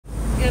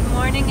Good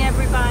morning,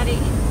 everybody.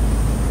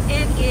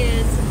 It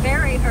is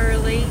very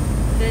early.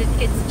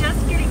 It's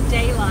just getting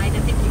daylight. I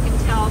think you can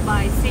tell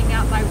by seeing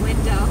out my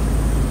window.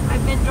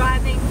 I've been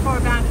driving for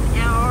about an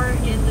hour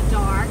in the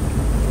dark.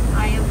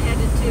 I am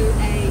headed to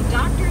a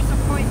doctor's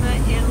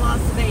appointment in Las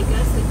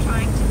Vegas and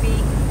trying to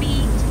beat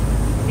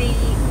the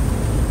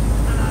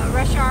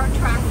rush hour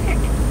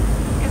traffic,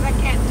 because I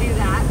can't do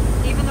that.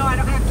 Even though I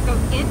don't have to go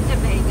into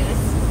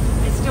Vegas,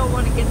 I still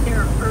want to get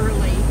there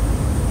early.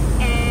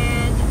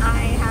 And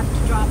I have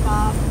to drop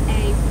off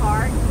a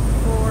part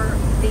for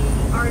the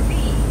RV,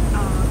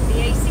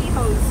 the AC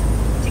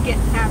hose to get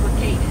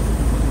fabricated.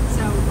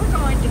 So we're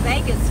going to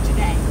Vegas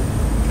today.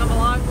 Come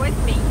along with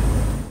me.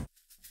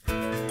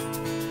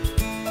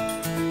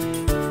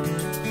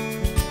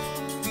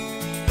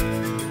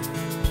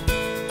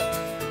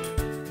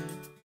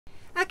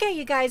 Okay,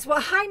 you guys,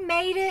 well, I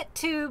made it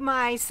to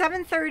my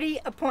 7:30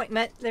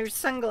 appointment. There's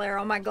sun glare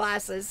on my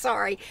glasses,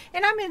 sorry.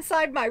 And I'm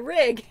inside my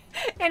rig,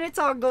 and it's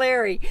all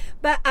glary.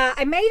 But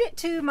I made it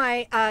to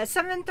my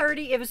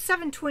 7:30, it was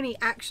 7:20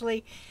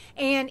 actually,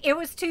 and it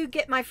was to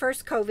get my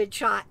first COVID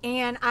shot.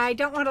 And I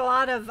don't want a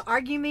lot of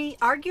arguments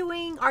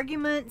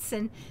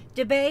and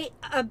debate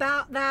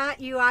about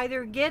that. You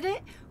either get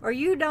it or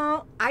you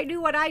don't. I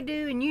do what I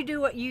do and you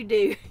do what you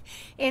do.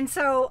 And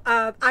so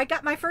I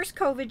got my first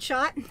COVID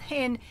shot,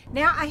 and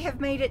now I have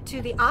made it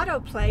to the auto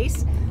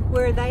place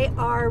where they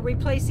are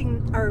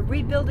replacing or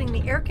rebuilding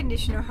the air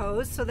conditioner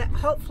hose, so that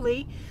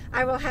hopefully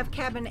I will have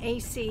cabin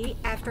AC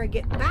after I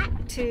get back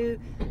to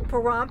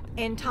Pahrump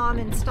and Tom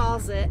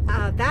installs it.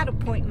 That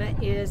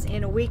appointment is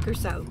in a week or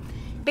so.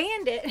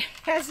 Bandit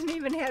hasn't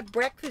even had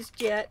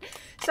breakfast yet,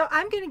 so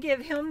I'm going to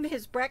give him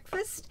his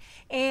breakfast,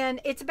 and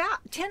it's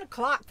about 10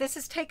 o'clock. This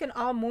has taken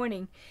all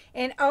morning,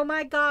 and oh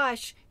my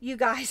gosh, you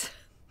guys,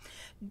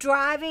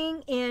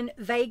 driving in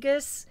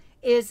Vegas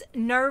is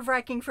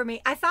nerve-wracking for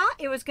me. I thought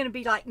it was going to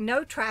be like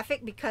no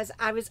traffic because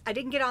I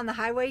didn't get on the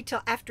highway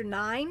till after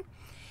 9.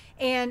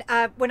 And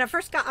when I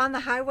first got on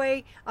the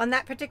highway on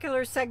that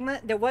particular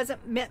segment, there wasn't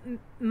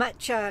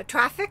much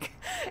traffic.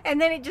 And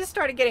then it just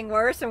started getting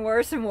worse and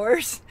worse and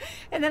worse.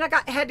 And then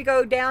I had to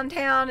go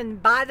downtown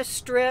and buy the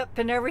strip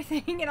and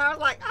everything. And I was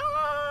like,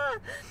 ah!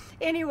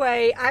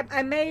 Anyway,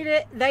 I made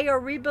it. They are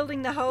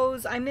rebuilding the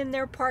hose. I'm in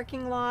their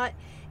parking lot.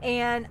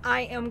 And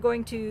I am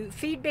going to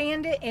feed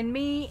Bandit and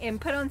me and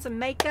put on some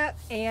makeup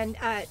and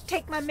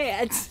take my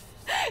meds.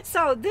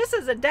 So this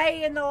is a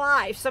day in the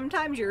life.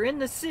 Sometimes you're in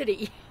the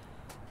city.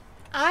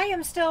 I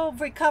am still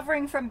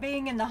recovering from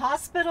being in the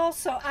hospital,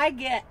 so I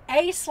get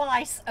a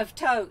slice of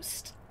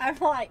toast. I'm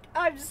like,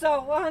 I'm so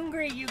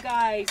hungry, you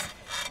guys.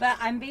 But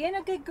I'm being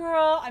a good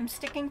girl. I'm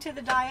sticking to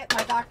the diet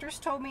my doctors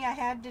told me I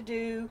had to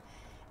do.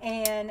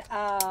 And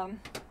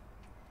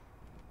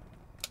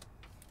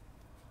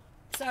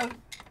so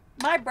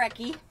my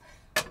brekkie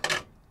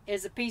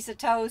is a piece of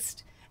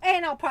toast,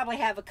 and I'll probably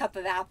have a cup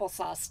of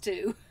applesauce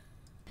too.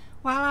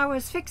 While I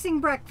was fixing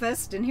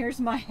breakfast, and here's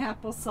my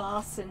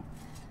applesauce, and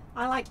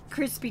I like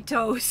crispy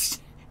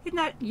toast. Isn't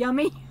that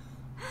yummy?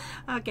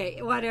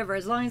 Okay, whatever.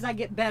 As long as I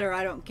get better,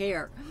 I don't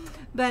care.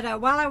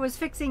 But while I was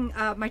fixing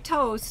my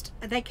toast,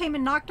 they came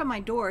and knocked on my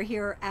door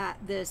here at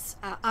this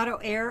Auto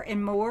Air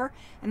and More.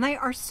 And they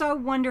are so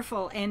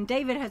wonderful. And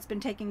David has been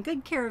taking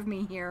good care of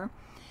me here.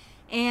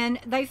 And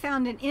they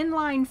found an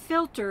inline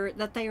filter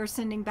that they are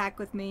sending back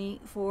with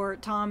me for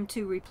Tom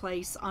to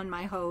replace on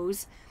my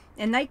hose.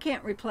 And they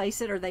can't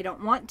replace it, or they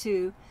don't want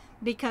to,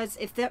 because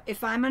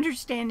if I'm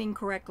understanding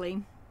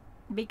correctly,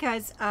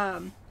 because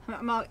I'm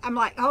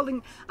like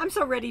holding, I'm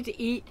so ready to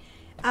eat,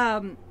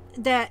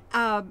 that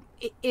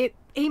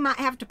he might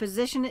have to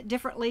position it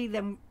differently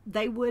than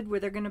they would where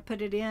they're going to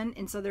put it in,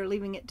 and so they're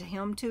leaving it to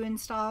him to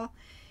install.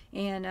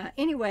 And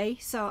anyway,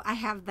 so I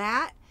have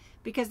that,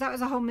 because that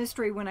was a whole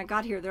mystery when I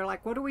got here. They're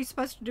like, what are we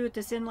supposed to do with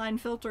this inline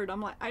filter? And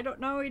I'm like, I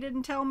don't know, he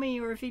didn't tell me,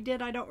 or if he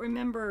did, I don't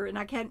remember. And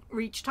I can't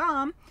reach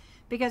Tom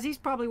because he's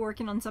probably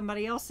working on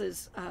somebody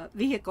else's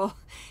vehicle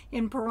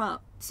in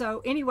Pahrump.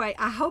 So anyway,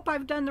 I hope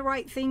I've done the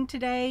right thing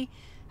today.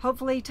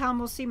 Hopefully Tom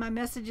will see my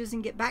messages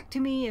and get back to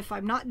me if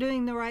I'm not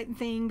doing the right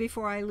thing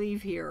before I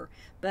leave here.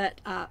 But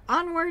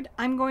onward,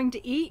 I'm going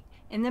to eat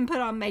and then put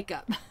on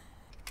makeup.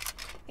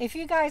 If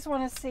you guys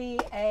want to see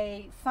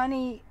a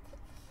funny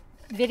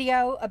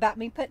video about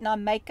me putting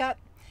on makeup,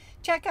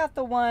 check out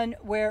the one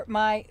where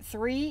my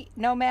 3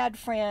 Nomad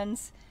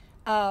friends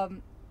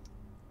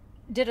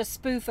did a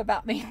spoof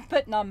about me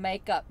putting on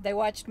makeup. They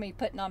watched me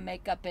putting on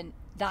makeup and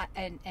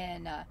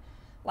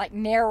like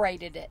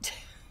narrated it.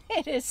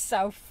 It is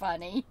so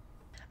funny.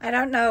 I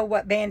don't know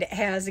what Bandit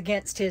has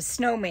against his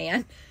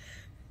snowman,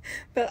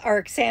 but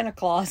or Santa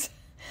Claus.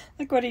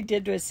 Look what he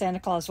did to his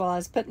Santa Claus while I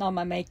was putting on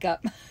my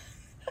makeup.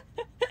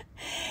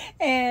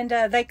 And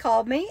they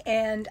called me,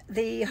 and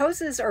the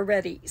hoses are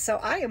ready, so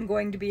I am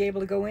going to be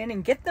able to go in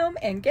and get them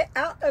and get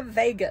out of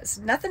Vegas.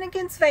 Nothing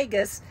against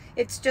Vegas,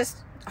 it's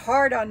just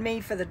hard on me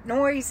for the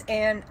noise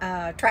and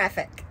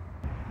traffic.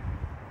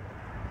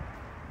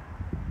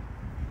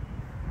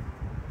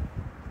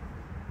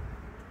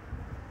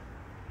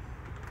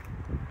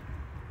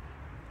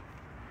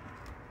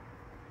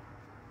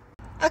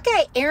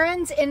 Okay,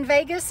 errands in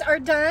Vegas are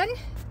done.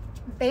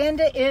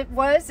 Bandit, it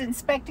was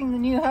inspecting the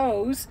new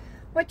hose.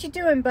 What you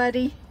doing,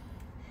 buddy?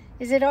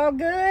 Is it all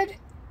good?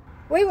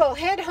 We will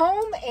head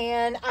home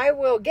and I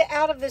will get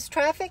out of this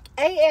traffic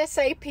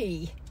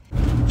ASAP.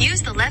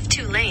 Use the left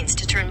 2 lanes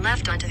to turn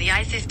left onto the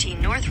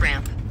I-15 North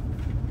ramp.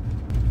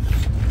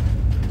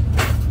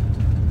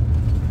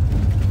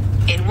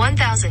 In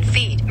 1,000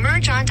 feet,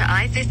 merge onto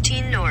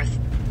I-15 North.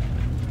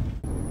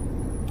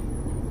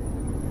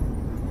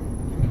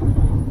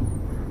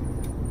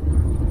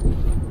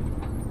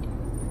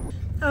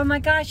 Oh my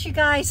gosh, you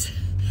guys,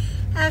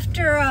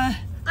 after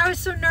I was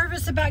so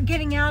nervous about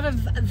getting out of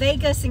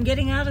Vegas and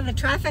getting out of the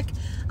traffic,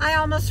 I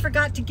almost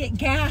forgot to get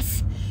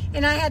gas.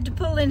 And I had to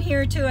pull in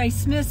here to a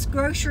Smith's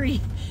grocery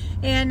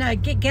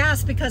and get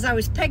gas because I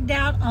was pegged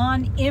out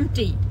on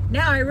empty.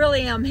 Now I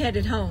really am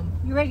headed home.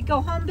 You ready to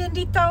go home,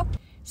 Bendito?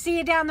 See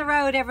you down the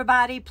road,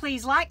 everybody.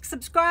 Please like,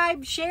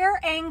 subscribe, share,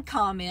 and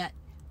comment.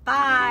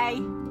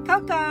 Bye.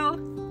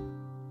 Coco.